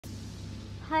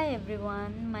Hi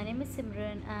everyone, my name is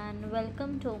Simran and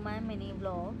welcome to my mini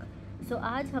vlog.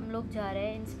 आज हम लोग जा रहे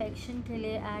हैं इंस्पेक्शन के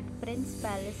लिए at Prince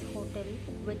Palace Hotel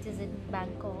which is in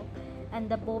Bangkok and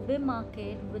the Bobae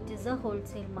market which is a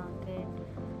wholesale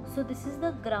market. This is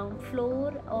the ground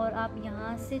floor और आप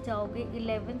यहाँ से जाओगे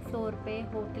 11th floor पे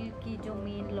होटल की जो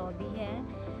मेन लॉबी है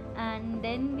and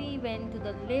then we went to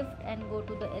the lift and go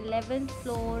to the 11th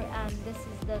floor and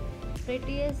this is the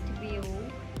prettiest view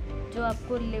जो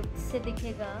आपको लिफ्ट से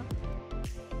दिखेगा.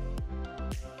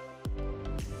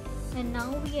 And now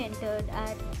we entered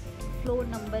at floor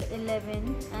number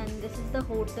 11 and this is the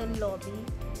hotel lobby.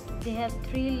 They have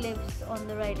 3 lifts on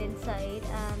the right hand side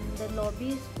and the lobby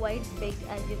is quite big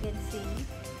as you can see.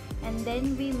 And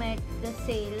then we met the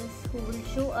sales who will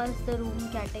show us the room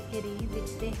category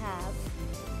which they have.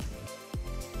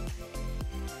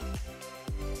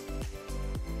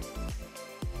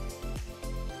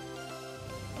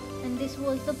 And this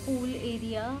was the pool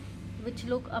area which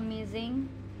look amazing.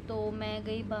 तो मैं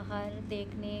गई बाहर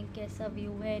देखने कैसा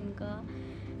view है इनका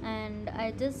and I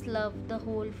just love the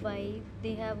whole vibe.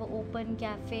 They have an open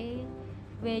cafe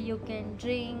where you can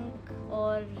drink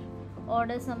or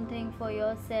order something for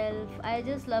yourself. I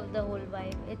just love the whole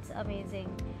vibe. It's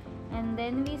amazing. And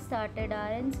then we started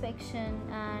our inspection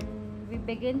and we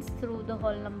begins through the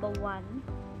hall number 1.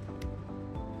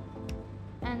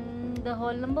 And the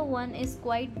hall number 1 is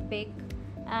quite big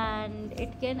and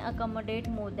it can accommodate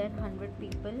more than 100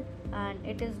 people and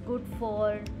it is good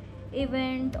for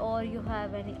event or you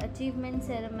have any achievement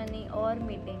ceremony or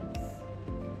meetings.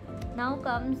 Now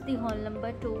comes the hall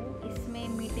number 2. इसमें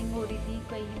meeting हो रही थी,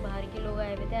 कई बाहर के लोग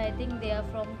आए हुए थे. I think they are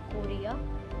from Korea.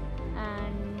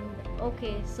 And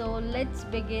okay, so let's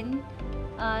begin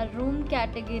our room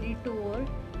category tour.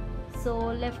 So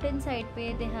left hand side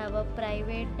पे they have a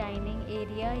private dining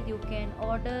area. You can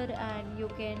order and you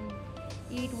can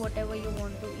eat whatever you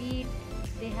want to eat.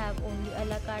 They have only a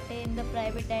la carte in the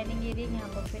private dining area. यहाँ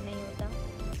buffet नहीं होता.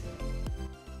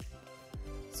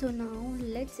 So now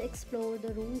let's explore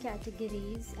the room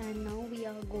categories and now we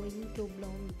are going to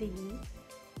block D.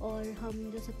 और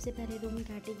हम जो सबसे पहले room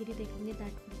category देखेंगे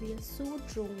that would be a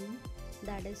suite room,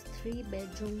 that is 3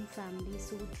 bedroom family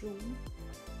suite room.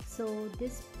 So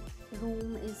this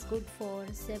room is good for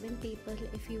 7 people.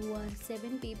 If you are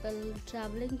 7 people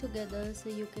traveling together, so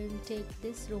you can take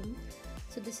this room.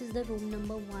 So this is the room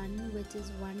number 1 which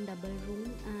is one double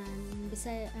room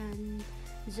and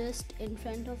just in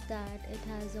front of that it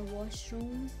has a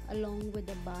washroom along with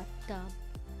a bathtub.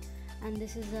 And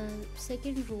this is a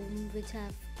second room which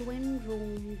have twin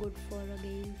room good for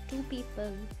again 2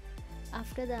 people.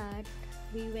 After that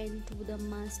we went to the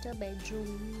master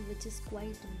bedroom which is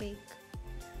quite big.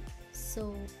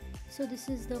 So this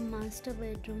is the master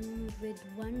bedroom with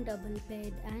one double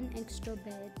bed and extra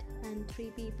bed and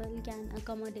 3 people can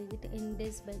accommodate in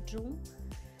this bedroom.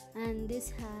 And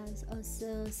this has a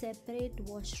separate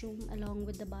washroom along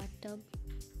with the bathtub.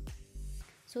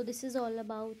 So this is all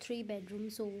about 3 bedroom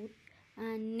suite.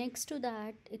 And next to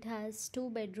that it has 2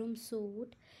 bedroom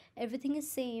suite. Everything is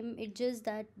same, it's just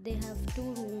that they have 2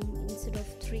 room instead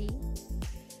of 3.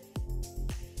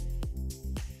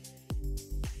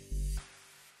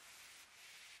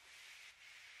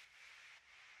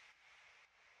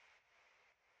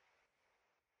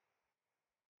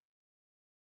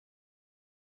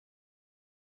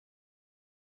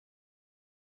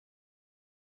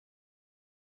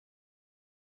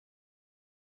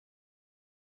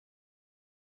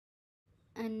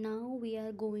 And now we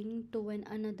are going to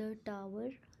another tower.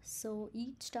 So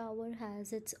each tower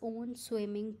has its own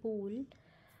swimming pool.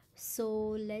 So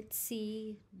let's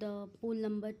see the pool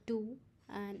number 2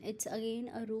 and it's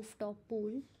again a rooftop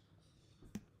pool.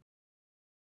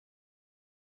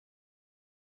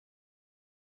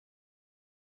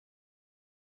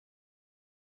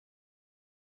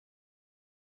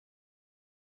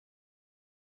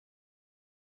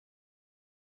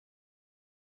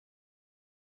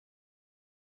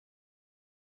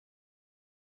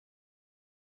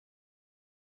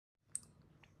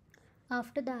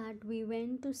 After that we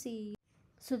went to see,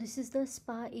 so this is the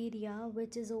spa area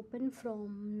which is open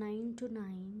from 9 to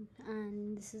 9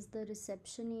 and this is the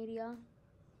reception area.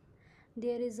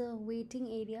 There is a waiting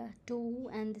area 2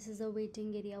 and this is a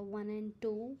waiting area 1 and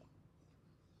 2.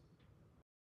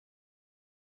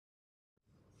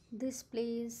 This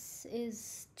place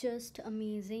is just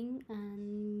amazing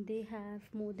and they have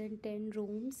more than 10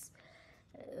 rooms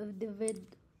with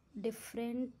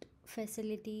different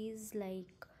facilities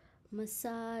like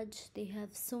massage, they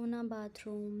have sauna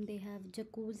bathroom, they have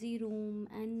jacuzzi room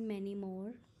and many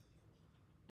more.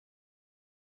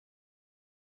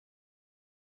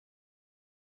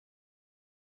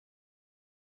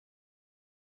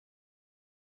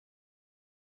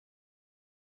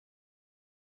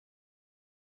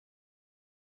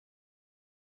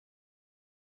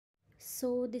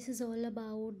 So this is all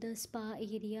about the spa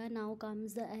area. Now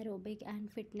comes the aerobic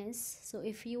and fitness. So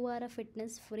if you are a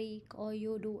fitness freak or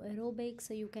you do aerobic,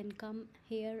 so you can come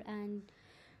here and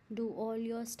do all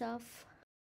your stuff.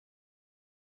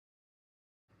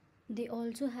 They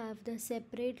also have the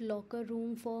separate locker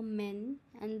room for men,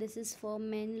 and this is for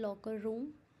men locker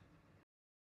room.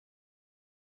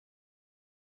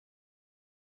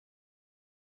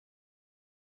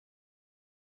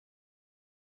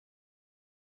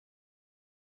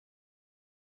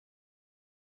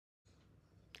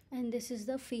 And this is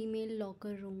the female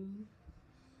locker room.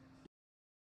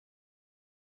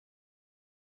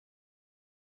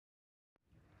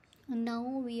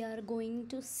 Now we are going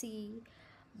to see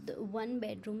the one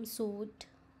bedroom suite.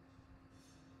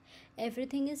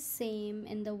 Everything is same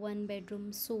in the one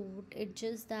bedroom suite. It's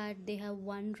just that they have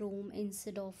one room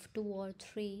instead of two or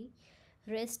three.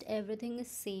 Rest everything is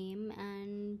same,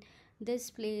 and this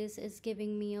place is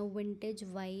giving me a vintage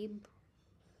vibe.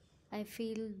 I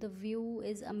feel the view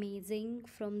is amazing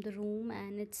from the room,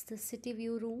 and it's the city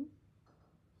view room.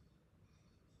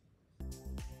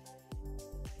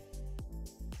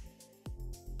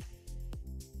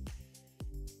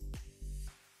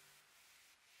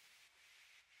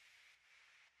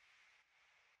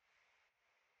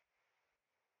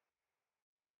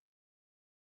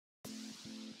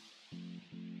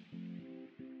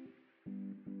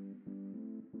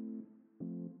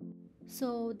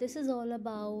 So this is all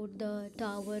about the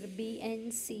tower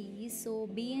BNC. So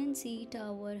BNC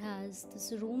tower has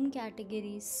this room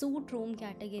category, suite room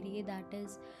category, that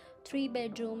is 3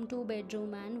 bedroom, 2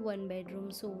 bedroom and 1 bedroom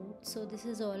suite. So this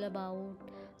is all about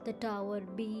the tower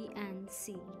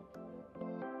BNC.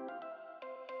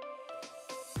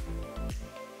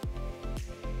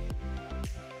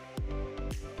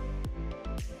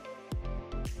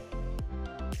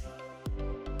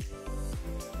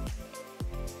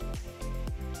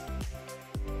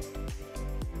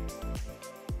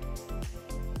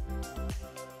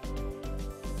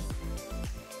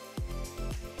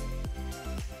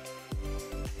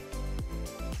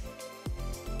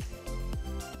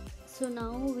 So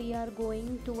now we are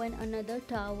going to another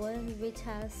tower which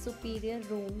has superior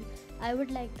room. I would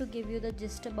like to give you the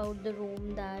gist about the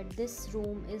room, that this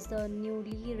room is the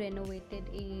newly renovated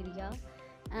area,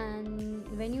 and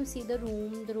when you see the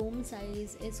room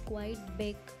size is quite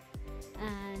big,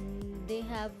 and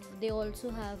they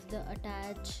also have the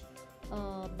attached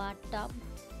bathtub.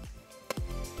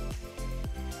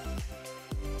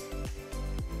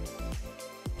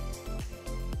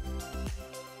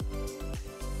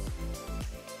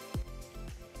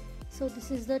 So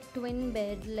this is the twin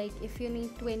bed. Like if you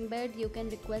need twin bed, you can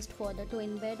request for the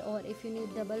twin bed, or if you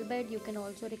need double bed, you can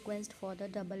also request for the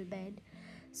double bed.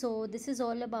 So this is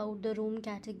all about the room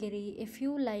category. If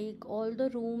you like all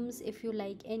the rooms, if you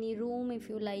like any room, if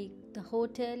you like the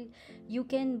hotel, you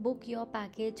can book your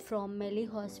package from Melly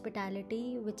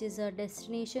Hospitality, which is a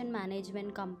destination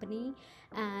management company,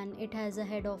 and it has a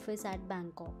head office at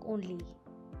Bangkok only.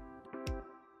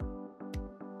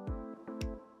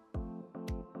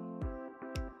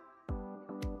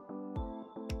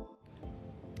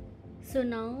 So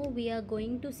now we are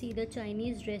going to see the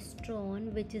Chinese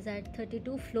restaurant which is at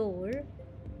 32 floor.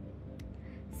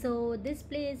 So this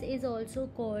place is also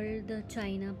called the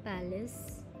China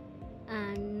Palace,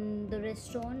 and the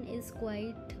restaurant is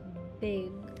quite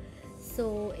big.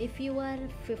 So if you are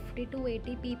 50 to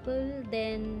 80 people,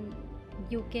 then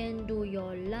you can do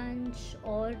your lunch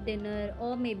or dinner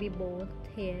or maybe both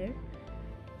here.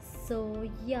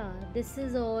 So yeah, this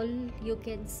is all you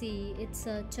can see. It's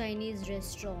a Chinese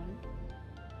restaurant.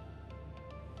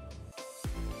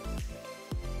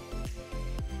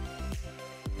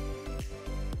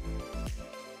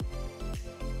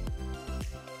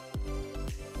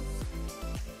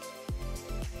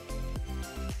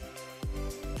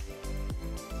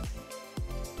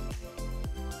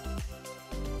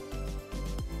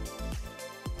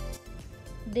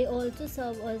 They also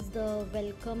serve us the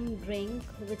welcome drink,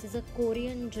 which is a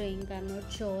Korean drink. I'm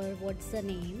not sure what's the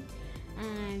name.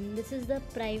 And this is the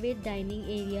private dining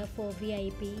area for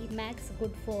VIP, max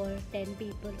good for 10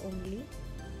 people only.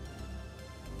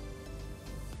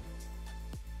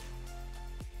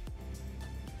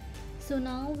 So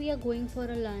now we are going for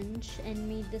a lunch and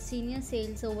meet the senior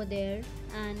sales over there.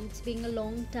 And it's been a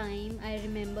long time. I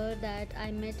remember that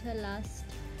I met her last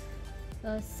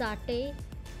Saturday,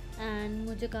 and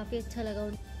मुझे काफ़ी अच्छा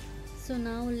लगा. So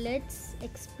now let's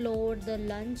explore the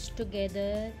lunch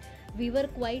together. We were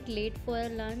quite late for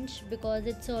lunch because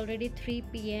it's already 3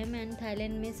 p.m. and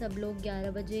Thailand में सब लोग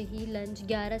 11 बजे ही lunch,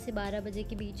 11 से 12 बजे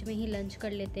के बीच में ही लंच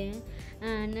कर लेते हैं,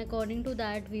 and according to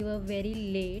that we were very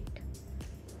late.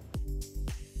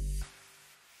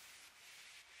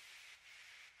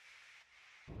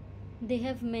 They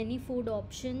have many food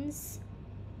options.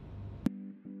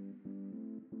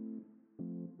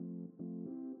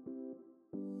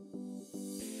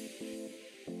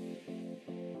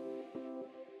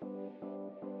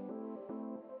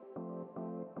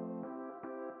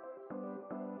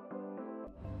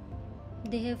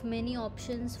 They have many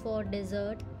options for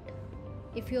dessert.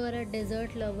 If you are a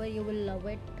dessert lover, you will love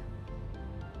it.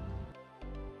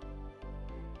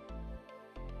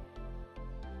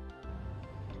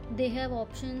 They have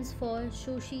options for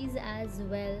sushis as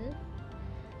well.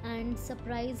 And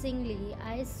surprisingly,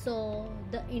 I saw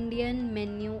the Indian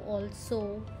menu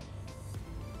also.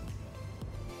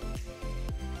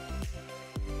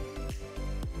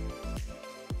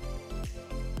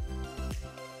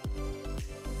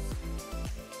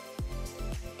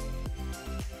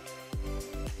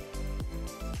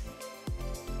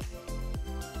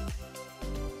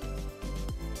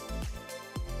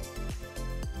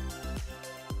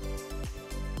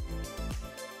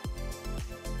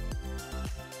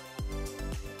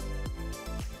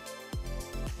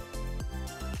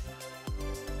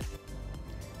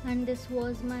 And this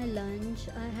was my lunch.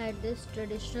 I had this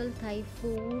traditional Thai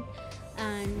food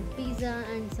and pizza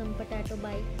and some potato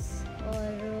bites.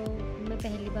 और मैं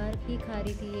पहली बार ही खा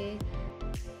रही थी ये